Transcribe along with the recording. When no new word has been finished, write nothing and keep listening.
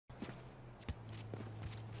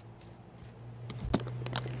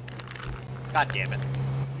God damn it.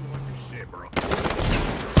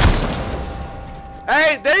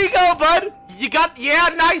 Hey, there you go, bud. You got, yeah,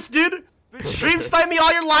 nice, dude. Stream snipe me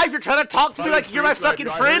all your life. You're trying to talk to me like you're my fucking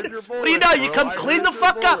friend. What do you know? You come clean the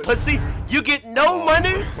fuck up, pussy. You get no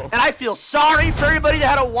money, and I feel sorry for everybody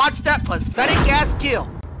that had to watch that pathetic ass kill.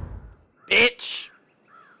 Bitch.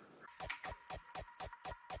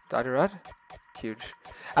 Dyrus, huge.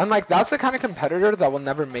 And like, that's the kind of competitor that will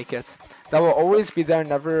never make it. That will always be there,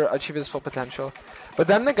 never achieve his full potential. But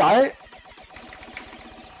then the guy...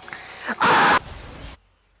 Ah!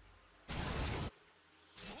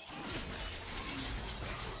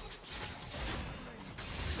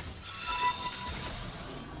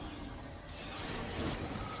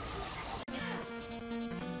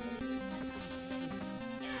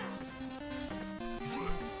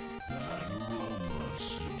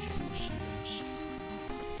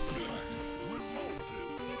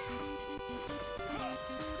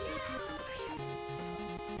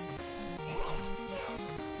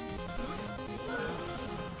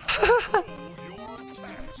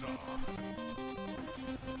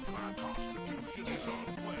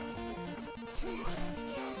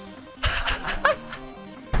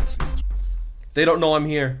 They don't know I'm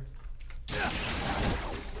here.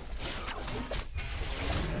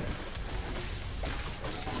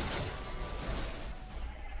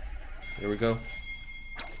 Here we go.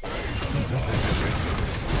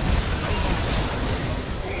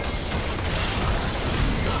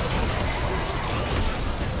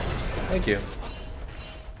 Thank you.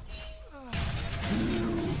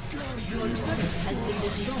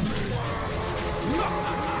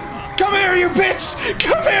 Come here, you bitch!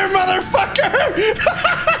 Come here, motherfucker!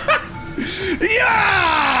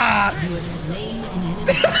 Yeah!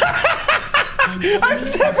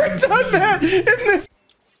 I've never done that in this.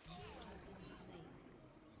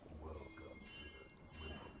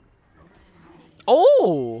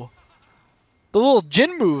 Oh! The little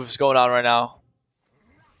Jin moves going on right now.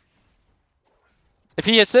 If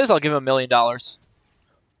he hits this, I'll give him $1 million. What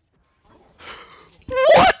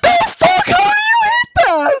the fuck? How do you hit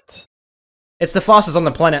that? It's the fastest on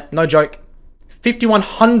the planet, no joke.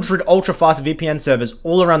 5,100 ultra-fast VPN servers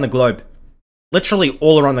all around the globe. Literally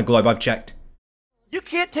all around the globe, I've checked. You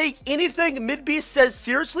can't take anything Midbeast says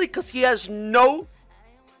seriously because he has no...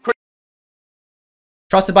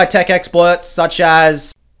 Trusted by tech experts such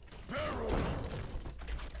as...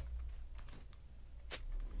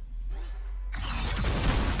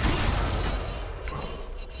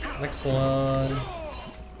 Next one.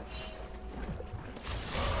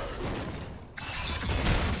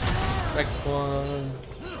 Next one.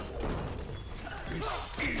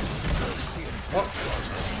 Oh.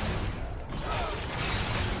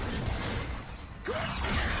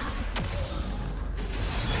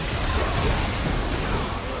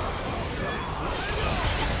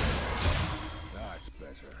 That's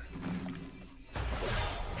better.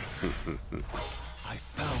 I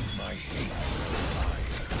found my hate.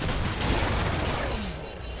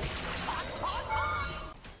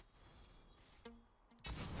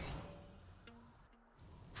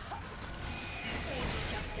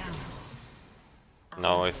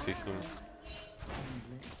 Now I see him.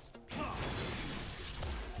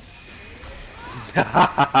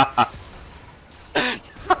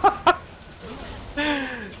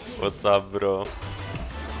 What's up, bro?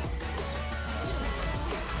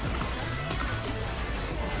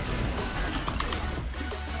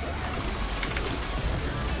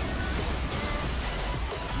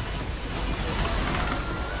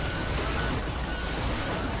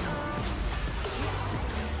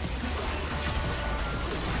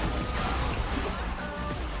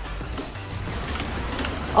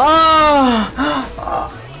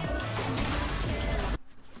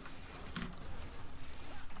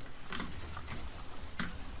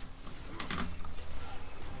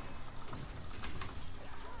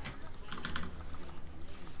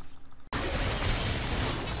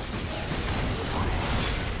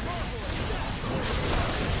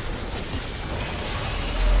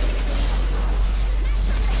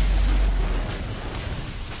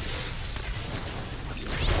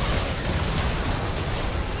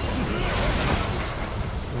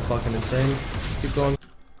 Fucking insane. Keep going.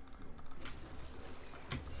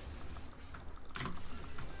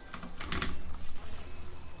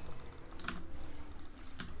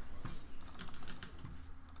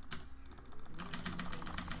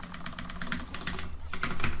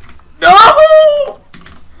 No!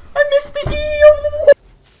 I missed the E over the wall.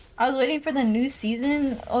 I was waiting for the new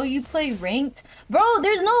season. Oh, you play ranked? Bro,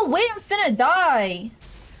 there's no way I'm finna die.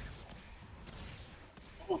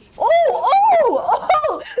 Oh!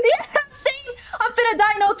 Yeah, I'm saying I'm finna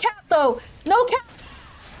die, no cap though. bro. No cap.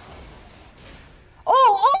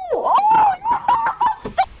 Oh.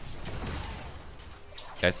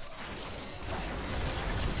 Guys.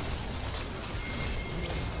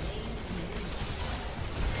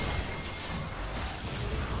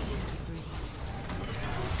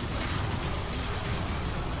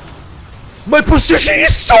 My position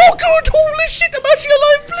is so good! Holy shit, I'm actually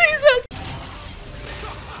alive, please!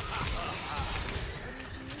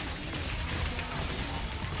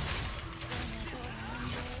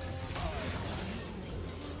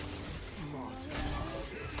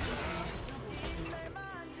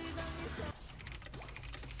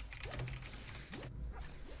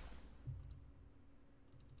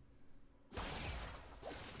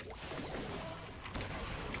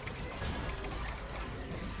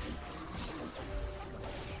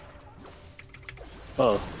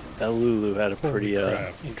 Oh, that Lulu had a pretty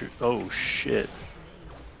oh shit.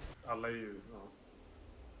 I'll let you.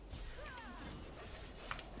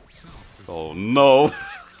 Oh no.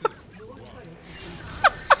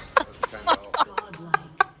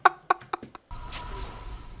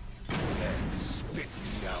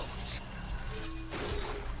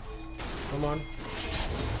 Come on.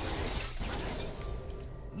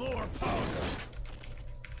 More power.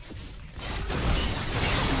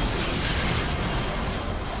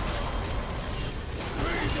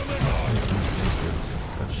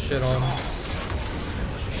 Got shit on.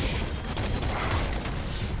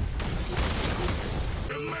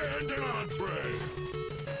 Demand an entree.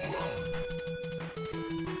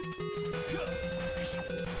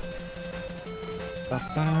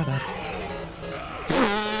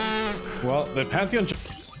 Well, the Pantheon.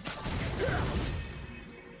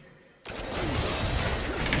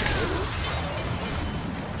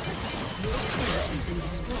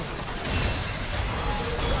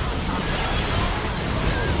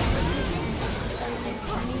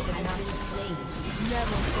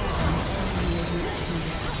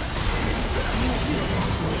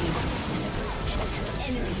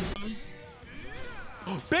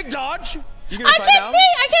 Big dodge! I can't see!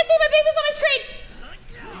 My baby's on my screen!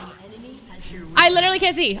 I literally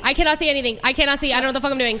can't see. I cannot see anything. I cannot see. I don't know what the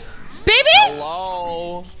fuck I'm doing. Baby?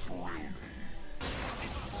 Hello?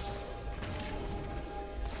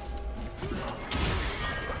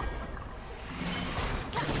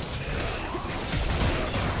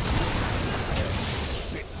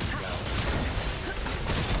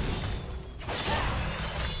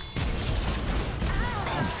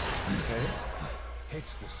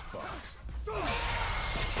 Hits the spot.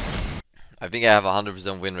 I think I have a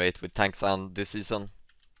 100% win rate with tanks on this season.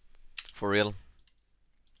 For real.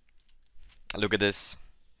 Look at this.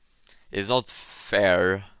 It's not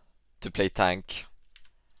fair to play tank.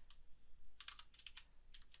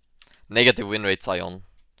 Negative win rate Zion.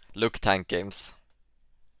 Look tank games.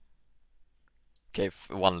 Okay,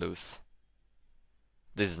 1 lose.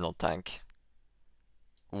 This is not tank.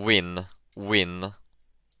 Win. Win.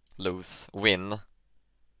 Lose. Win.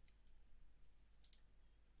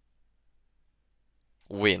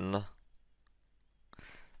 Win.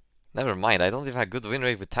 Never mind, I don't even have good win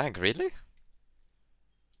rate with tank, really?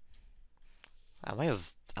 Am I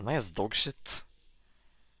as dog shit?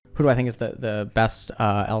 Who do I think is the best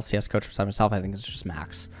LCS coach besides myself? I think it's just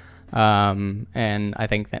Max. And I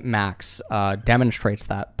think that Max demonstrates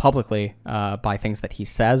that publicly by things that he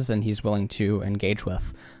says and he's willing to engage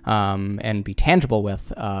with and be tangible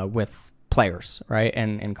with players, right?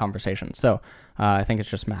 And in conversations. So I think it's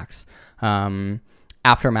just Max.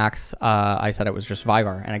 After Max, I said it was just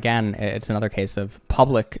Vigar. And again, it's another case of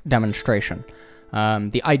public demonstration.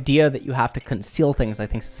 The idea that you have to conceal things, I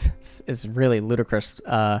think, is really ludicrous.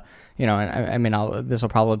 You know, and I mean, this will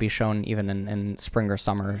probably be shown even in spring or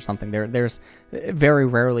summer or something. There's very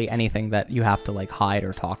rarely anything that you have to like hide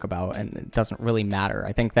or talk about, and it doesn't really matter.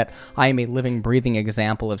 I think that I am a living, breathing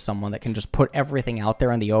example of someone that can just put everything out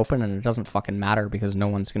there in the open, and it doesn't fucking matter because no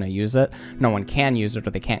one's gonna use it, no one can use it, or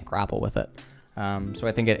they can't grapple with it. So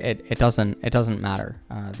I think it doesn't matter.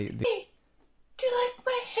 Hey, do you like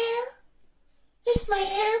my hair? Is my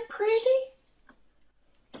hair pretty?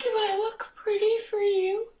 Do I look pretty for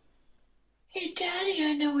you? Hey, Daddy,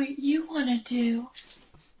 I know what you want to do.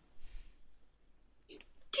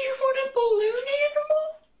 Do you want a balloon animal?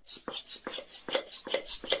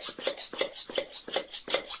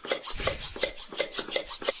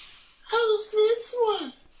 How's this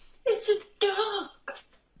one? It's a dog.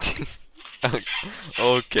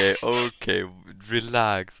 Okay,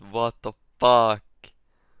 relax. What the fuck?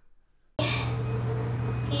 Okay,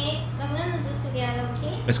 I'm gonna do together,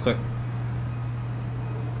 okay? Let's click.